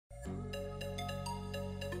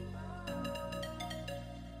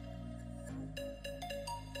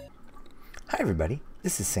Hi everybody,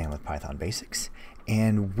 this is Sam with Python Basics,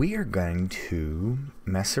 and we are going to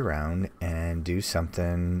mess around and do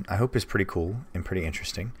something I hope is pretty cool and pretty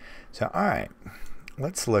interesting. So alright,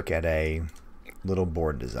 let's look at a little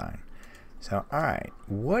board design. So alright,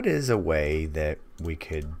 what is a way that we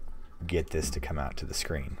could get this to come out to the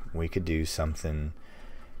screen? We could do something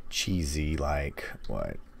cheesy like,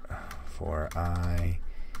 what, for I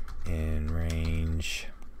in range,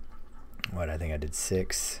 what, I think I did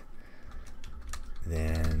 6.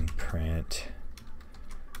 Then print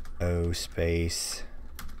O space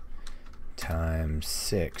times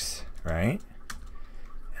 6, right?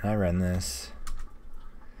 And I run this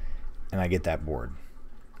and I get that board.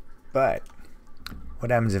 But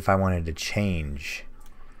what happens if I wanted to change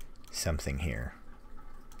something here?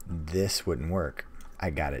 This wouldn't work.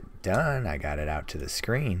 I got it done, I got it out to the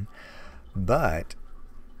screen, but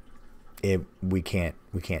we can't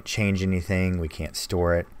change anything, we can't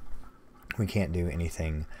store it. We can't do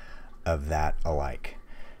anything of that alike.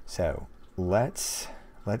 So let's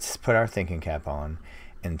put our thinking cap on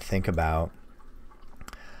and think about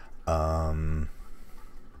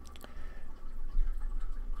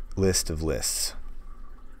list of lists.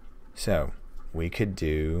 So we could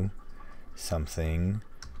do something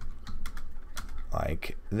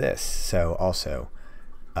like this. So also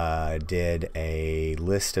did a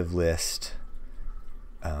list of list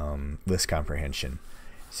comprehension.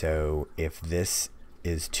 So if this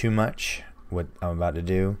is too much, what I'm about to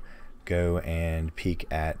do, go and peek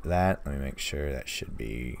at that. Let me make sure that should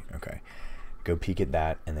be okay. Go peek at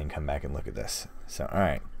that and then come back and look at this. So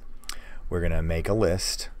alright, we're gonna make a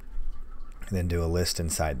list and then do a list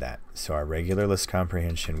inside that. So our regular list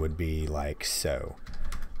comprehension would be like so.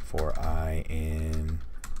 For I in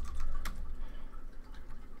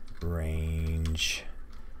range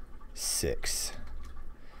 6.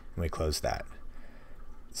 And we close that.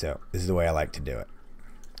 So this is the way I like to do it.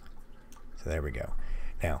 So there we go.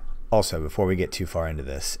 Now, also, before we get too far into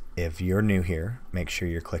this, if you're new here, make sure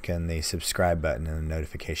you're clicking the subscribe button and the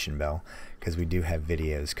notification bell, because we do have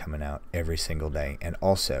videos coming out every single day. And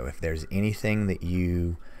also, if there's anything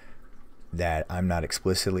that I'm not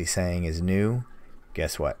explicitly saying is new,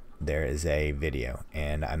 guess what? There is a video,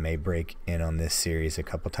 and I may break in on this series a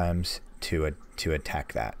couple times to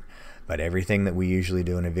attack that. But everything that we usually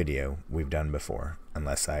do in a video, we've done before,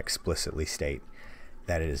 unless I explicitly state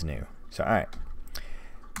that it is new. So alright,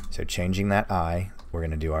 so changing that I, we're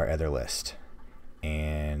going to do our other list.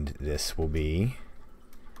 And this will be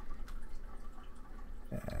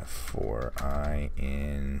for I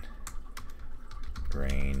in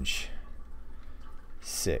range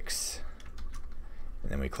 6.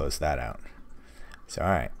 And then we close that out. So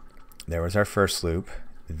alright, there was our first loop.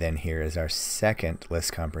 Then here is our second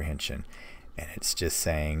list comprehension, and it's just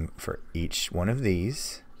saying for each one of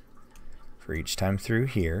these, for each time through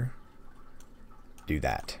here, do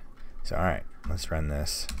that. So alright, let's run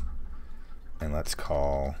this and let's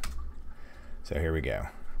call, so here we go,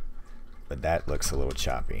 but that looks a little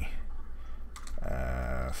choppy.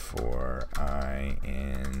 For I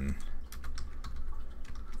in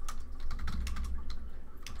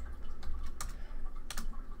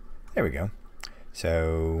there we go.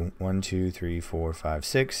 So 1, 2, 3, 4, 5,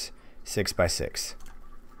 6, 6 by 6.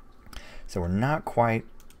 So we're not quite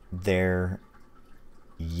there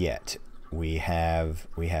yet. We have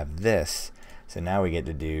this. So now we get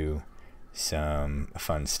to do some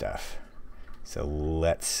fun stuff. So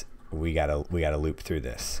we gotta loop through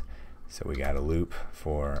this. So we gotta loop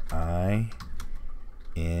for I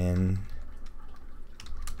in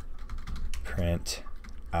print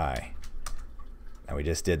I. Now we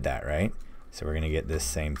just did that, right? So we're going to get this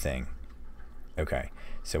same thing. Okay,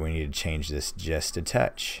 so we need to change this just a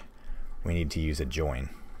touch. We need to use a join.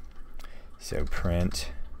 So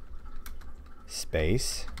print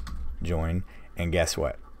space join, and guess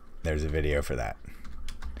what? There's a video for that.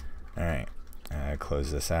 Alright,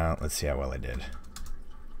 close this out. Let's see how well I did.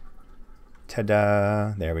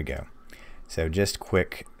 Ta-da! There we go. So just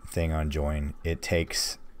quick thing on join. It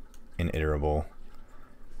takes an iterable,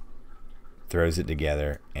 throws it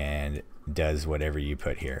together, and does whatever you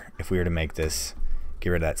put here. If we were to make this,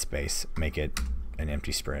 get rid of that space, make it an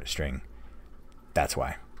empty string, that's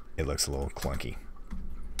why it looks a little clunky.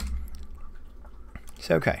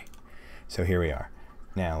 So okay, so here we are.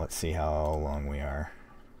 Now let's see how long we are.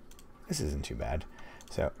 This isn't too bad.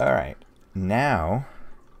 So alright, now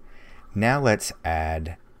let's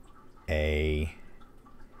add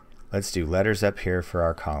let's do letters up here for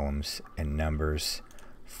our columns and numbers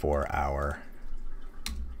for our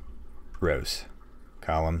rows.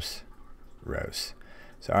 Columns, rows.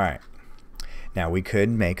 So alright, now we could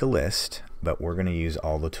make a list but we're going to use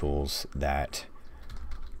all the tools that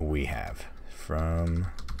we have. From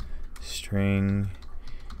string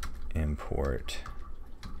import.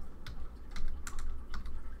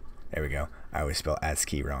 There we go. I always spell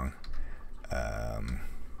ASCII wrong.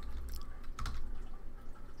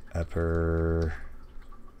 Upper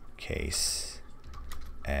case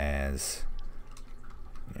as,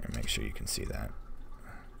 here, make sure you can see that.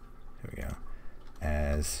 Here we go.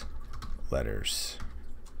 As letters.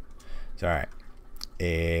 So, alright.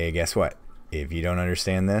 Guess what? If you don't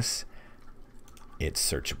understand this, it's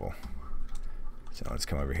searchable. So let's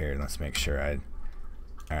come over here and let's make sure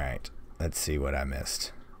alright, let's see what I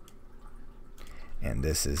missed. And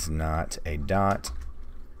this is not a dot,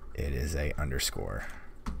 it is a underscore.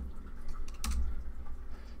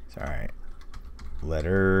 So, alright,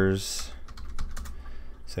 letters.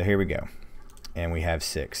 So here we go. And we have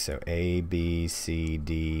 6. So A, B, C,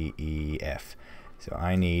 D, E, F. So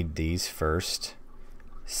I need these first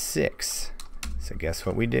 6. So guess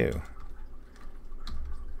what we do?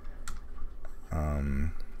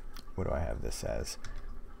 What do I have this as?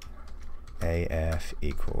 AF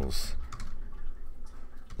equals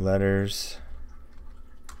letters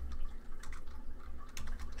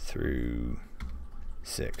through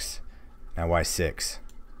 6. Now why 6?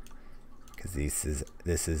 Because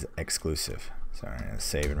this is exclusive. So I'm going to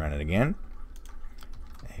save and run it again.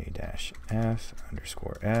 A-F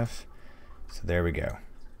underscore F. So there we go.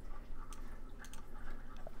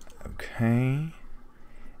 Okay.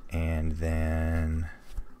 And then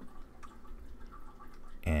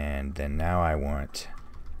now I want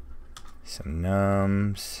some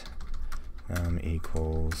nums. Num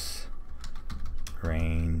equals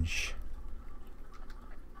range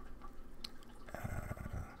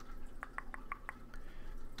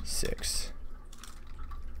 6.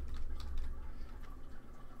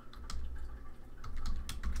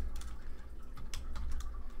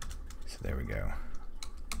 So there we go.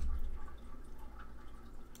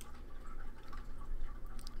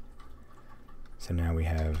 So now we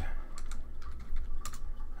have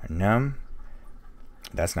our num.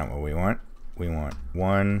 That's not what we want. We want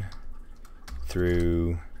 1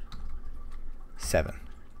 through 7.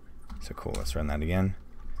 So cool, let's run that again.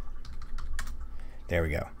 There we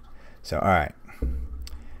go. So alright,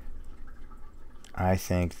 I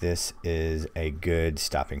think this is a good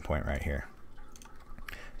stopping point right here.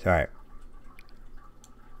 So alright,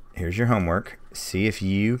 here's your homework. See if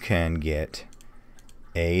you can get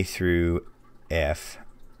A through F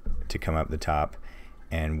to come up the top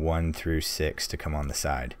and 1 through 6 to come on the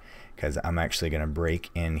side, because I'm actually going to break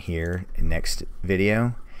in here next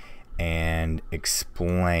video and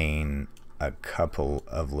explain a couple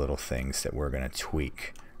of little things that we're going to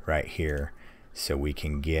tweak right here so we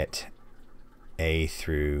can get A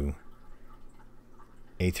through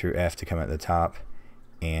F to come at the top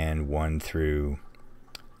and 1 through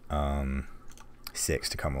 6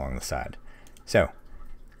 to come along the side. So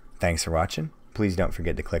thanks for watching. Please don't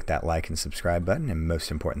forget to click that like and subscribe button, and most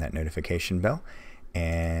important, that notification bell.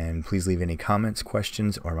 And please leave any comments,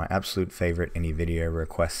 questions, or my absolute favorite, any video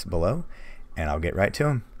requests below, and I'll get right to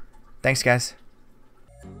them. Thanks, guys.